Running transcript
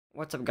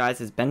What's up guys,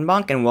 it's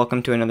BenBonk and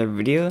welcome to another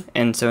video.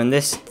 And so in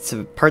this,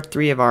 part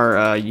 3 of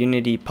our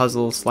Unity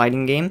puzzle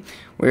sliding game.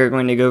 We're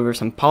going to go over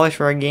some polish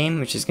for our game,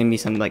 which is going to be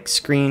some like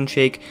screen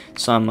shake,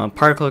 some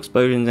particle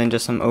explosions, and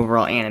just some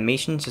overall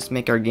animations, just to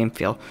make our game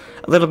feel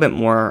a little bit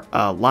more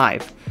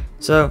live.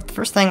 So the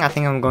first thing I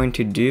think I'm going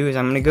to do is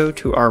I'm going to go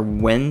to our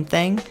win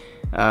thing,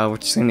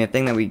 which is going to be a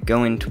thing that we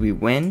go into, we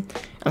win.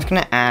 I'm just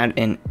going to add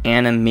an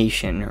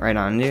animation right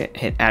on it,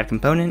 hit add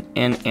component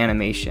and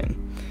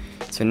animation.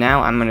 So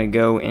now I'm going to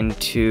go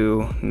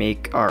into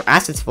make our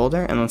assets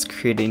folder, and let's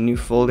create a new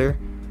folder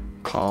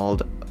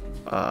called,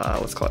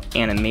 let's call it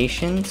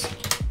animations.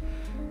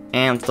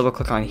 And let's double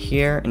click on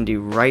here and do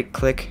right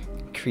click,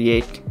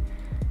 create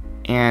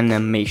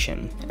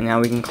animation. And now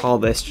we can call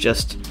this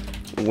just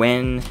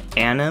when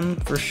anim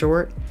for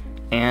short.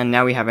 And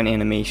now we have an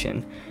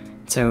animation.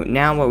 So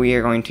now what we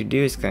are going to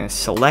do is going to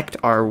select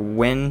our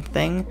when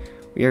thing.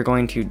 We are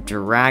going to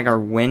drag our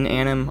when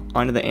anim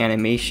onto the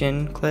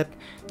animation clip.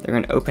 They're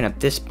going to open up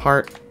this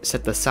part,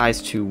 set the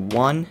size to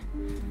 1,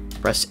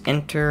 press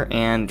enter,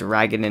 and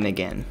drag it in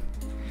again.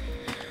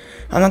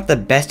 I'm not the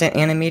best at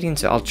animating,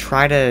 so I'll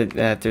try to,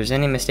 if there's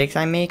any mistakes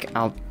I make,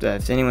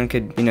 if anyone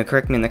could,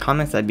 correct me in the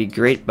comments, that'd be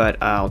great, but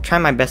I'll try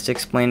my best to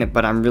explain it,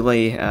 but I'm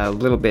really a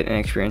little bit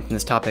inexperienced in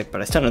this topic,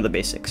 but I still know the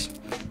basics.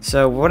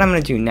 So what I'm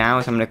going to do now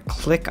is I'm going to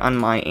click on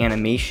my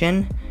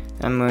animation.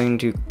 I'm going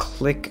to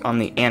click on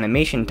the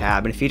animation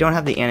tab, and if you don't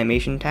have the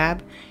animation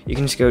tab, you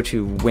can just go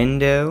to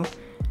window,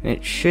 and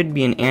it should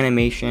be an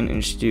animation,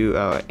 and just do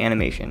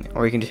animation,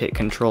 or you can just hit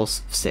Control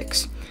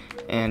 6,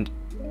 and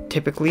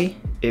typically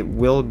it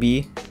will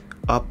be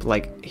up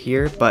like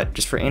here, but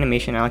just for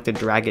animation I like to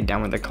drag it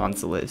down where the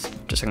console is,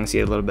 just so I can see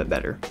it a little bit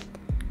better.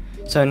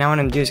 So now what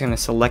I'm going to do is going to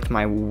select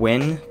my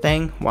when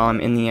thing while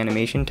I'm in the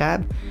animation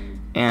tab,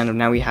 and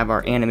now we have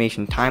our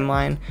animation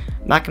timeline.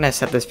 I'm not going to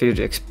set this video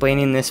to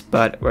explaining this,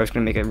 but we're just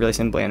going to make a really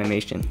simple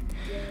animation.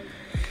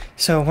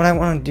 So what I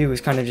want to do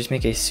is kind of just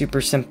make a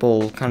super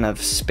simple kind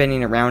of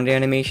spinning around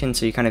animation,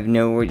 so you kind of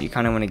know where you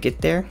kind of want to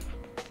get there.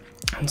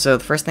 And so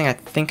the first thing I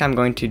think I'm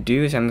going to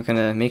do is I'm going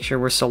to make sure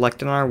we're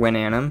selected on our when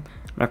anim.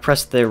 I'm going to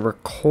press the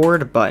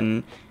record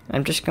button, and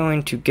I'm just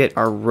going to get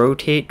our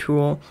rotate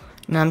tool,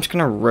 and I'm just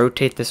going to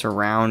rotate this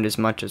around as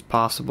much as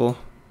possible,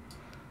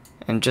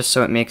 and just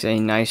so it makes a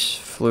nice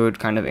fluid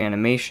kind of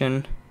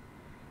animation.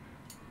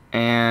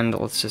 And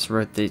let's just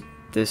rotate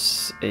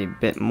this a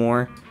bit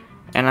more.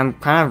 And I'm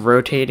kind of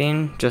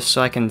rotating just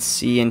so I can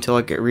see until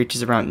it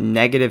reaches around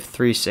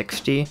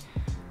 -360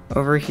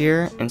 over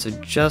here. And so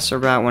just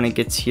about when it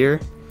gets here,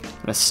 I'm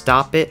going to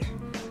stop it,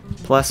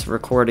 plus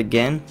record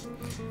again.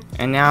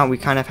 And now we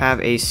kind of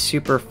have a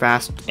super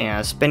fast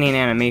spinning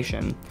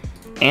animation.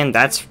 And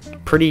that's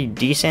pretty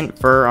decent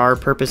for our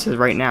purposes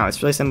right now.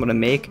 It's really simple to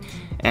make,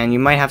 and you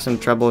might have some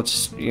trouble.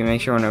 Just make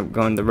sure you want to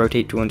go into the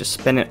rotate tool and just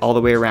spin it all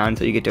the way around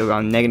until you get to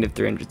around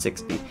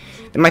 -360.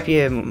 There might be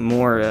a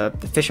more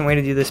efficient way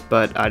to do this,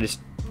 but I just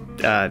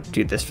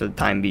do this for the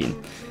time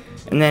being.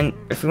 And then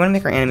if we want to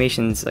make our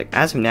animations, like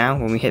as of now,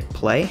 when we hit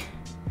play,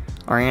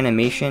 our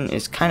animation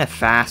is kind of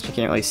fast. You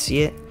can't really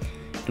see it.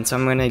 And so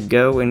I'm going to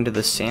go into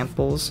the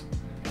samples.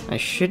 I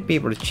should be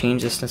able to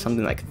change this to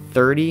something like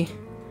 30,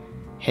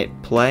 hit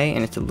play,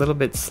 and it's a little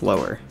bit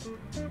slower.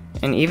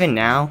 And even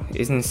now, as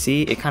you can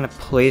see, it kind of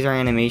plays our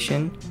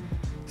animation,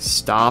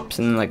 stops,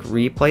 and like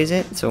replays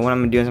it. So what I'm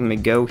going to do is I'm going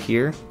to go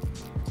here,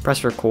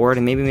 press record,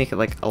 and maybe make it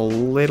like a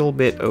little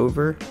bit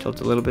over,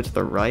 tilt a little bit to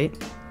the right.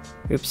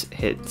 Oops,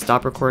 hit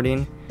stop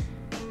recording.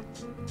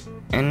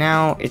 And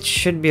now it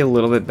should be a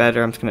little bit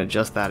better. I'm just going to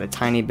adjust that a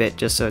tiny bit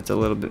just so it's a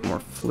little bit more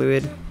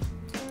fluid.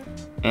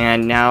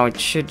 And now it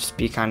should just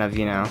be kind of,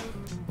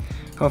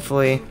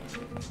 hopefully,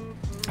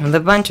 with a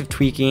bunch of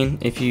tweaking.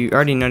 If you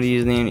already know to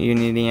use the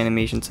Unity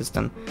animation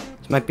system,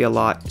 this might be a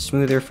lot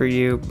smoother for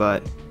you,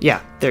 but yeah,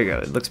 there you go.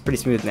 It looks pretty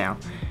smooth now.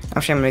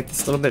 Actually, I'm going to make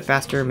this a little bit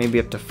faster, maybe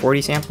up to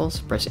 40 samples.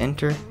 Press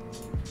enter.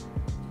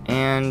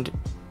 And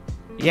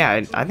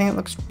yeah, I think it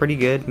looks pretty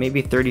good.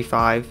 Maybe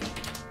 35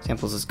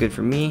 samples is good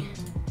for me.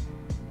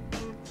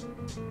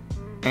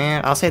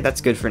 And I'll say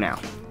that's good for now.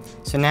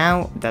 So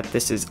now that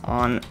this is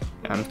on,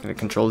 I'm going to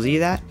Control Z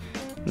that.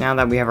 Now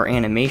that we have our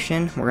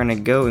animation, we're going to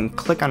go and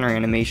click on our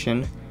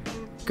animation,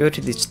 go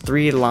to these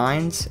 3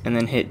 lines, and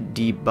then hit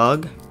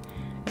debug.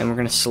 And we're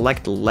going to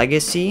select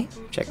legacy,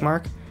 check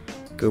mark.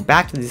 Go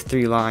back to these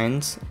 3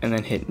 lines, and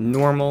then hit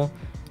normal.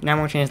 Now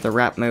we're going to change the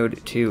wrap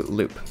mode to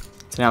loop.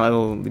 So now it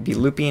will be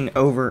looping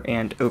over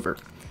and over.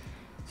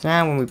 So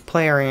now when we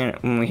play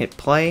when we hit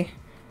play,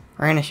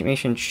 our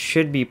animation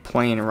should be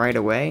playing right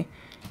away.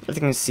 As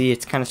you can see,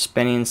 it's kind of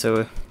spinning, so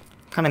it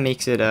kind of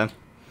makes it a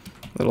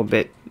little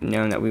bit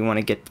known that we want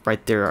to get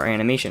right there our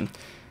animation.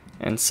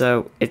 And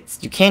so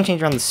you can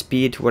change around the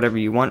speed to whatever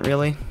you want,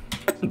 really.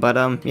 But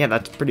yeah,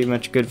 that's pretty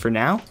much good for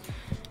now.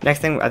 Next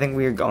thing I think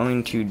we are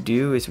going to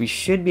do is we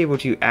should be able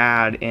to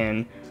add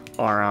in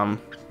our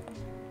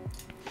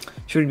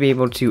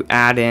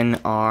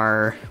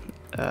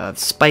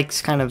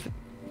spikes kind of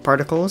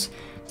particles.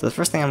 So the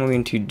first thing I'm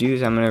going to do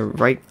is I'm going to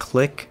right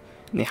click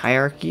in the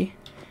hierarchy,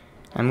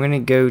 I'm going to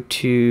go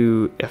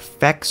to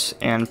Effects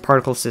and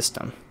Particle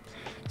System.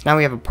 So now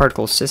we have a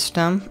particle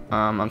system.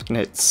 I'm just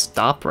going to hit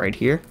stop right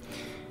here.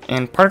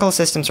 And particle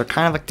systems are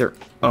kind of like their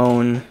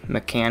own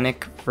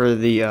mechanic for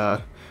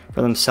the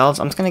for themselves.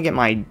 I'm just going to get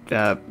my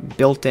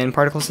built-in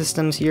particle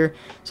systems here,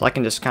 so I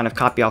can just kind of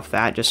copy off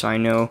that just so I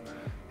know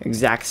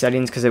exact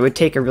settings, because it would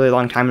take a really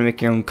long time to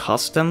make your own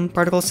custom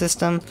particle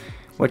system,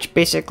 which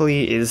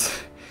basically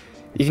is,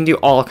 you can do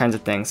all kinds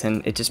of things,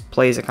 and it just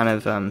plays a kind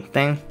of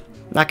thing.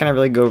 I'm not going to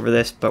really go over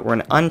this, but we're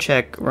going to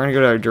uncheck, we're going to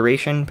go to our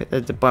duration,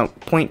 it's about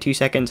 0.2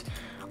 seconds,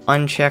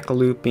 uncheck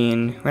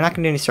looping, we're not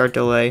going to do any start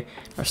delay,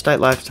 our start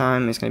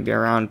lifetime is going to be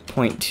around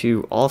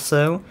 0.2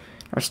 also,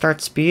 our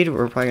start speed,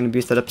 we're probably going to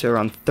boost that up to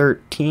around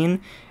 13, and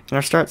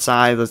our start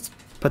size, let's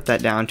put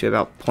that down to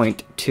about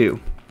 0.2.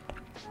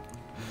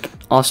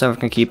 Also, we're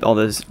going to keep all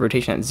this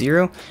rotation at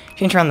 0. You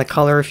can turn on the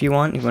color if you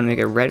want. If you want to make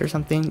it red or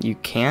something, you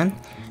can.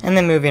 And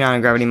then moving on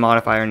to gravity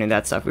modifier and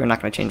that stuff, we're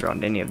not going to change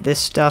around any of this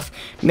stuff.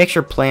 Make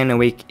sure play and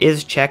awake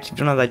is checked. If you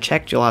don't have that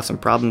checked, you'll have some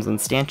problems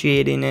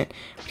instantiating it.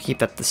 Keep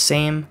that the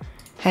same.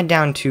 Head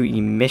down to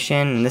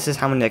emission, and this is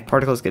how many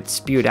particles get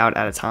spewed out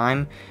at a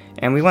time.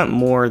 And we want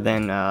more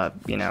than, 10. So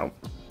we're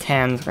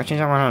going to change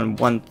that around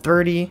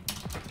 130,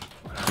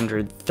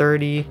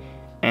 130,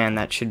 and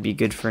that should be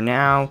good for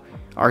now.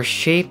 Our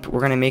shape, we're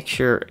going to make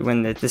sure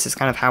this is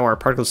kind of how our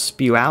particles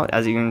spew out.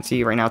 As you can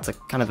see right now, it's like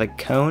kind of a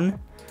cone,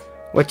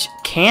 which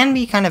can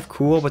be kind of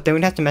cool, but then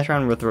we'd have to mess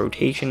around with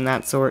rotation and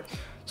that sort.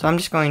 So I'm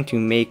just going to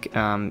make,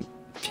 change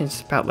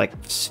this about like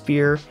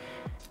sphere,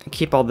 and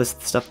keep all this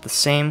stuff the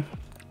same.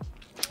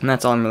 And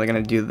that's all I'm really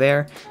going to do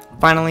there.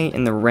 Finally,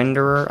 in the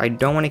renderer, I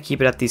don't want to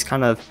keep it at these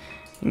kind of,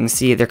 you can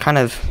see they're kind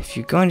of, if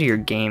you go into your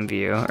game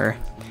view, or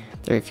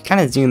if you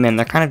kind of zoom in,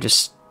 they're kind of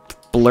just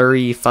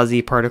blurry,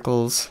 fuzzy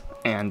particles.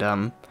 And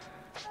I'm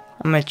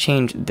going to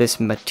change this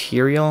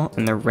material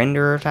in the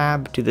renderer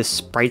tab to the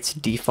sprites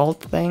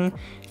default thing.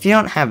 If you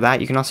don't have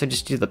that, you can also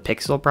just do the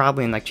pixel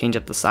probably and like change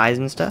up the size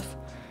and stuff.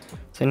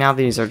 So now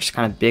these are just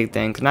kind of big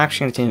things. I'm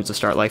actually going to change the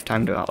start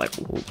lifetime to about like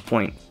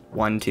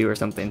 0.12 or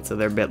something, so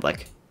they're a bit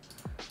like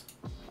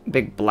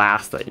big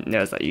blast that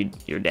knows that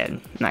you're dead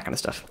and that kind of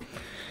stuff.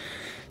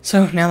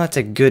 So now that's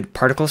a good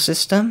particle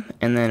system,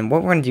 and then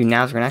what we're going to do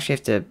now is we're going to actually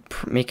have to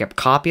make a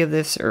copy of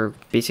this, or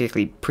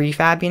basically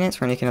prefabbing it. So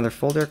we're going to make another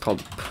folder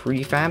called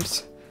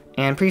prefabs,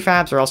 and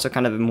prefabs are also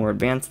kind of a more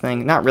advanced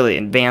thing. Not really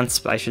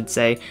advanced, I should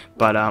say,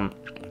 but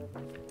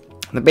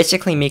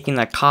basically making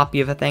a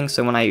copy of a thing.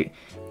 So when I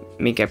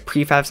make a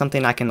prefab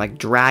something, I can like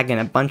drag in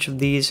a bunch of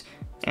these,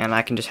 and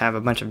I can just have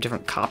a bunch of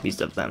different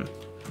copies of them.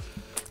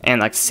 And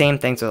like same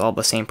things with all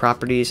the same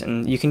properties,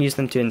 and you can use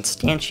them to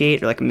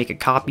instantiate or like make a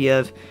copy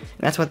of, and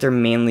that's what they're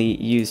mainly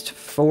used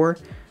for.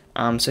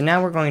 So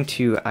now we're going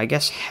to, I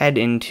guess, head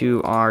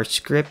into our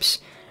scripts,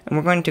 and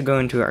we're going to go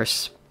into our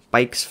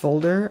spikes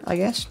folder, I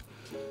guess.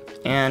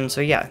 And so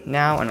yeah,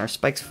 now in our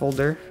spikes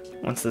folder,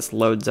 once this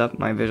loads up,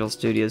 my Visual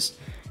Studio's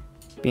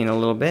being a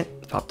little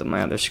bit, popped up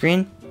my other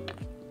screen.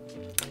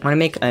 I'm going to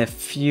make a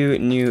few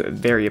new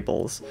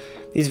variables.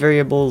 These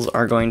variables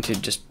are going to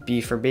just be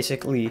for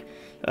basically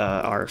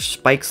our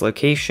spikes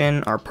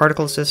location, our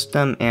particle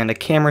system, and a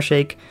camera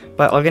shake,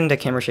 but I'll get into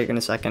camera shake in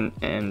a second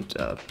and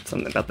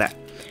something about that.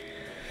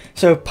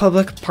 So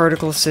public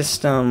particle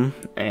system,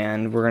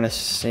 and we're gonna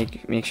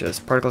make sure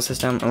this particle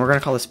system, and we're gonna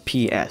call this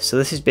PS. So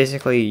this is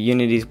basically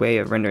Unity's way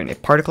of rendering a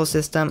particle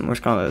system. We're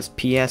just calling this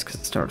PS because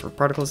it stands for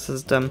particle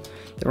system.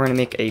 Then we're gonna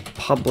make a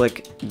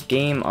public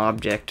game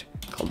object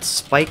called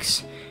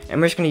spikes,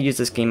 and we're just gonna use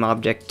this game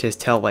object to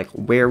tell like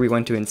where we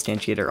want to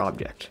instantiate our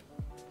object.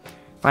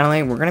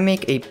 Finally, we're gonna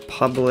make a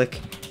public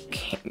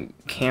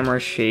camera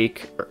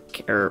shake,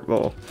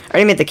 well, I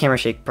already made the camera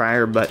shake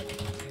prior, but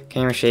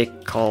camera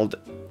shake called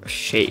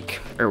shake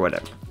or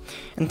whatever.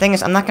 And the thing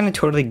is, I'm not gonna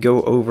totally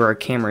go over a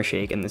camera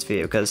shake in this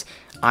video because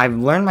I've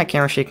learned my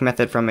camera shake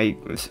method from a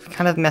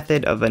kind of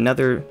method of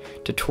another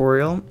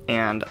tutorial,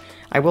 and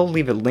I will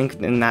leave a link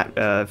in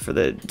that for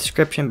the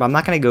description, but I'm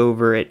not going to go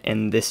over it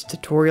in this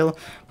tutorial.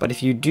 But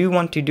if you do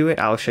want to do it,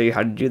 I'll show you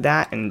how to do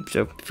that. And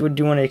so if you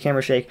do want a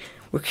camera shake,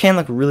 which can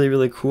look really,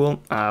 really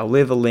cool, I'll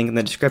leave a link in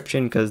the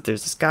description because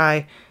there's this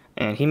guy,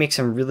 and he makes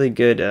some really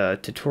good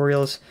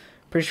tutorials.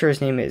 Pretty sure his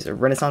name is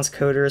Renaissance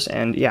Coders,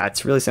 and yeah,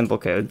 it's really simple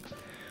code.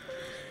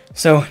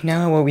 So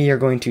now what we are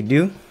going to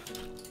do,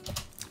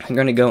 I'm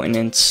going to go and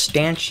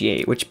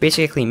instantiate, which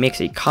basically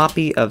makes a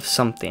copy of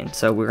something.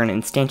 So we're going to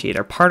instantiate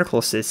our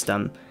particle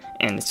system,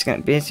 and it's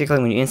going to basically,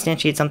 when you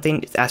instantiate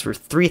something, it's asked for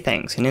 3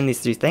 things. And in these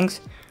 3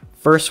 things,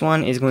 first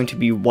one is going to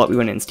be what we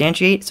want to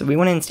instantiate. So we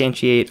want to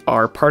instantiate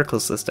our particle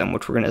system,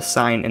 which we're going to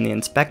assign in the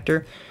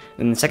inspector.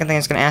 Then the second thing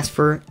it's going to ask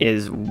for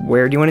is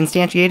where do you want to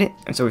instantiate it?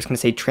 And so we're just going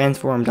to say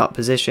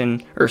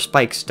transform.position or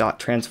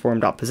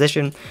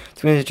spikes.transform.position. So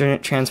we're going to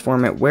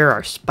transform it where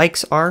our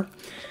spikes are.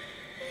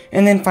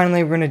 And then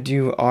finally, we're going to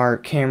do our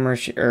camera,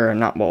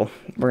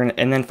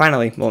 and then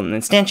finally, well, in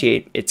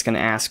instantiate, it's going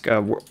to ask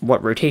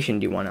what rotation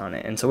do you want on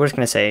it. And so we're just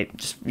going to say,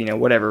 just,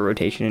 whatever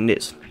rotation it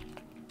is.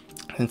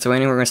 And so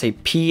anyway, we're going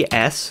to say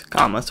PS,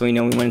 comma, so we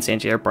know we want to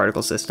instantiate our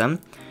particle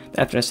system.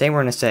 Then after we're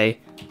going to say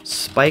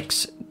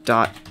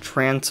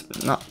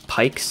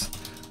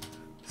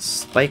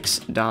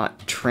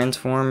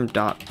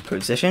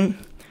spikes.transform.position.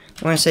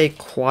 I'm going to say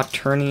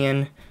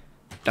quaternion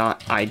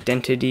dot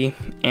identity,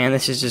 and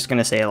this is just going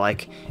to say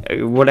like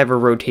whatever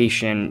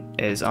rotation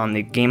is on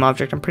the game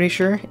object. I'm pretty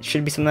sure it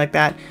should be something like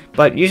that,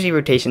 but usually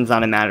rotation's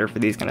not a matter for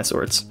these kind of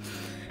sorts.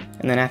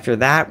 And then after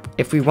that,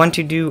 if we want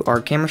to do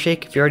our camera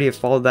shake, if you already have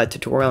followed that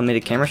tutorial and made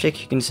a camera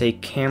shake, you can say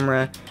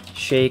camera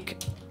shake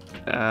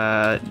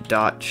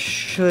dot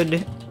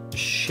should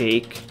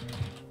shake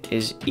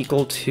is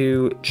equal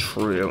to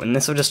true, and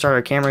this will just start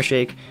our camera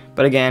shake.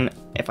 But again,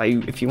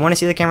 if you want to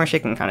see the camera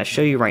shake, I can kind of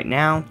show you right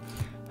now.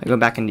 I go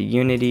back into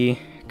Unity,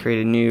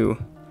 create a new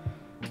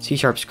C#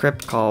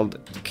 script called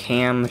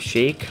cam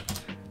shake,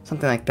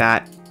 something like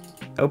that.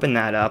 Open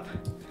that up.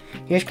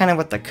 Here's kind of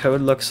what the code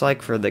looks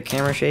like for the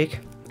camera shake,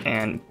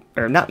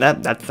 or not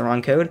that, that's the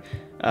wrong code.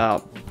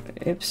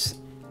 Oops.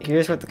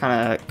 Here's what the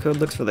kind of code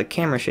looks for the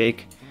camera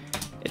shake.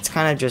 It's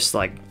kind of just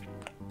like,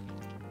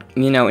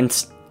 you know,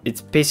 it's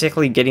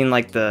basically getting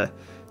like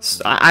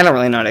I don't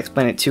really know how to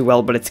explain it too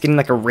well, but it's getting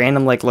like a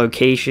random like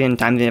location,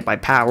 timing it by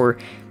power.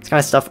 It's kind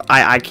of stuff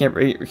I can't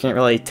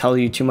really tell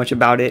you too much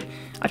about it.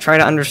 I try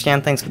to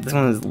understand things, but this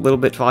one is a little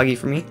bit foggy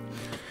for me.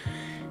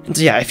 And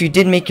so yeah, if you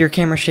did make your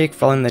camera shake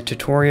following the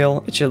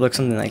tutorial, it should look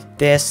something like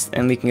this.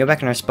 And we can go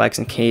back in our spikes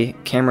and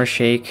camera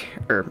shake,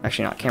 or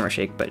actually not camera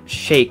shake, but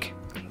shake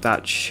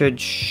dot should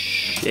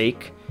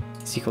shake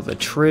is equal to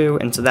true.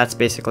 And so that's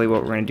basically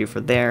what we're going to do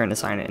for there, and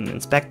assign it in the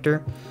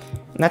inspector.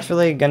 And that's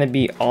really going to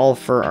be all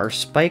for our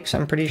spikes,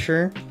 I'm pretty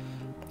sure.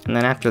 And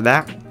then after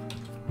that,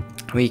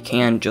 we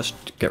can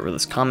just get rid of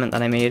this comment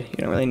that I made. You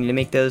don't really need to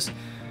make those.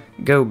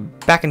 Go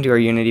back into our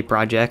Unity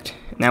project.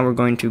 Now we're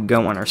going to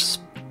go on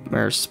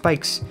our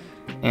spikes,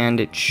 and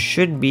it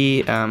should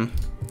be, did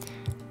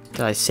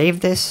I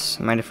save this?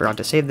 I might have forgot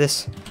to save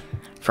this.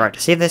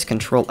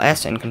 Control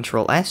S and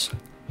Control S.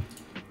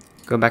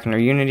 Go back in our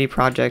Unity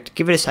project,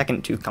 give it a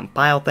second to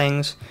compile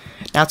things.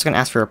 Now it's going to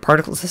ask for a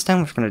particle system,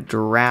 which we're going to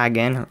drag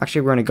in.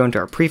 Actually, we're going to go into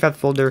our prefab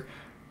folder,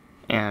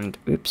 and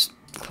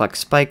collect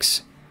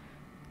spikes,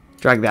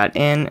 drag that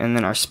in, and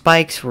then our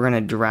spikes we're going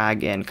to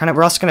drag in.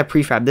 We're also going to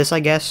prefab this, I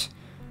guess.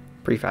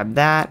 Prefab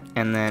that,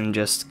 and then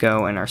just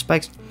go in our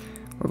spikes.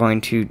 We're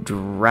going to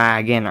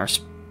drag in our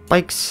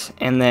spikes,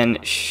 and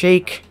then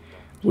shake.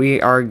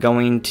 We are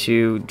going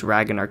to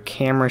drag in our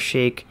camera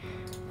shake.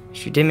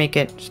 If you did make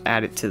it, just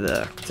add it to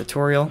the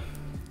tutorial,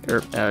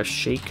 or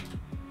shake.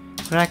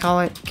 What did I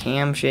call it?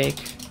 Cam shake.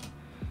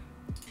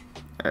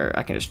 Or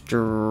I can just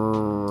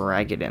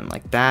drag it in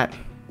like that.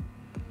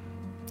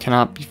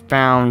 Cannot be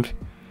found.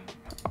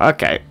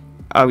 Okay.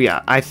 Oh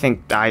yeah, I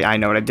think I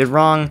know what I did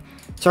wrong.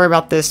 Sorry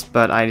about this,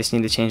 but I just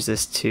need to change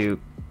this to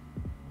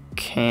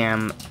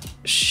cam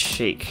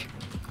shake.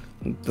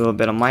 A little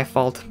bit of my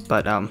fault,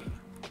 but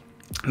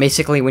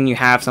basically when you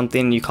have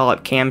something, you call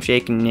it cam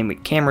shake and you name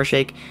it camera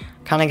shake.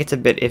 Kind of gets a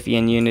bit iffy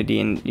in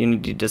Unity, and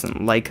Unity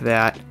doesn't like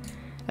that.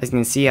 As you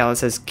can see how it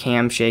says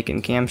cam shake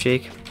and cam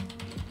shake.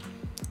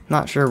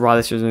 Not sure why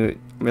this is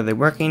really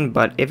working,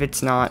 but if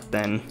it's not,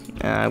 then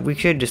we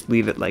should just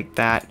leave it like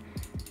that,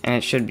 and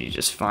it should be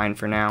just fine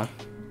for now.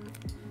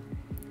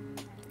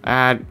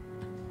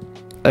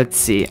 Let's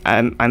see.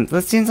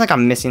 It seems like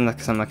I'm missing like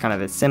some kind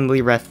of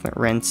assembly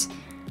reference.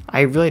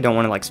 I really don't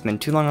want to like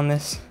spend too long on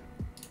this.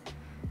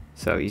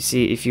 So you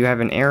see, if you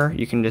have an error,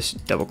 you can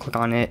just double click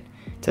on it.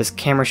 It says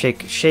camera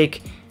shake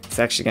shake. It's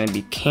actually going to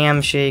be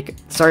cam shake.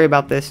 Sorry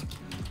about this.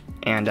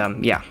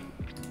 And yeah.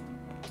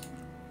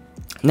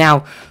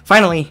 Now,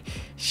 finally,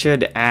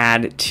 should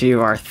add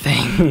to our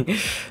thing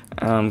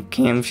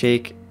cam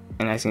shake.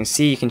 And as you can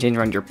see, you can change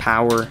around your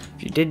power.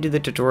 If you did do the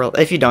tutorial,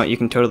 if you don't, you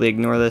can totally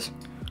ignore this.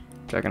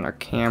 Drag on our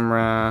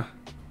camera,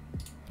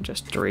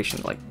 just duration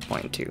like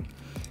 0.2,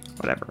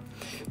 whatever.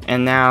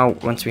 And now,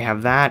 once we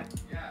have that,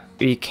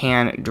 we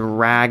can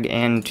drag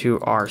into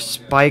our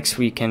spikes.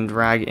 We can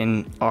drag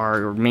in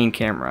our main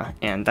camera,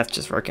 and that's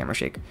just for our camera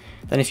shake.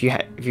 Then if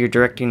you're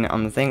directing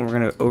on the thing, we're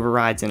going to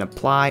overrides and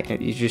apply.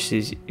 And you just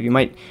if you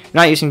might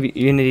not using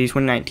Unity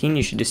 2019,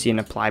 you should just see an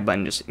apply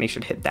button. Just make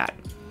sure to hit that.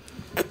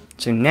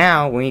 So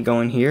now when you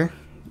go in here,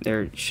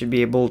 there should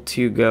be able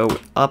to go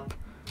up,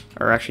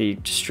 or actually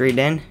just straight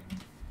in.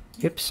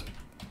 Oops.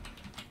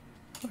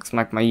 Looks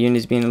like my unit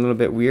is being a little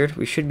bit weird.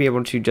 We should be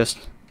able to just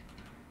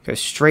go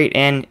straight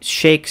in,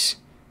 shakes,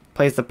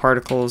 plays the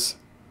particles,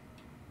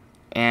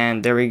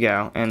 and there we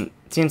go. And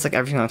it seems like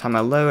every single time I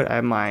load, I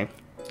have my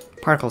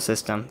particle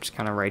system just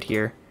kind of right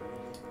here.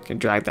 I can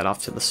drag that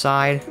off to the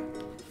side,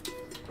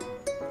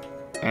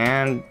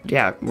 and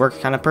yeah, works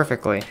kind of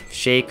perfectly.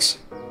 Shakes,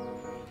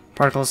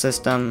 particle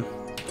system,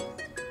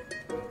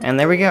 and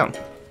there we go.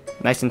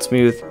 Nice and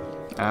smooth.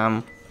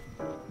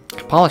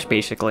 Polish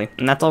basically,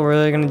 and that's all we're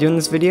really going to do in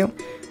this video.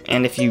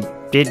 And if you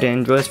did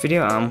enjoy this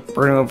video,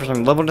 we're going to go over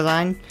some level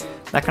design,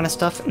 that kind of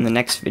stuff in the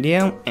next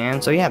video.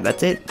 And so yeah,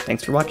 that's it.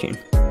 Thanks for watching.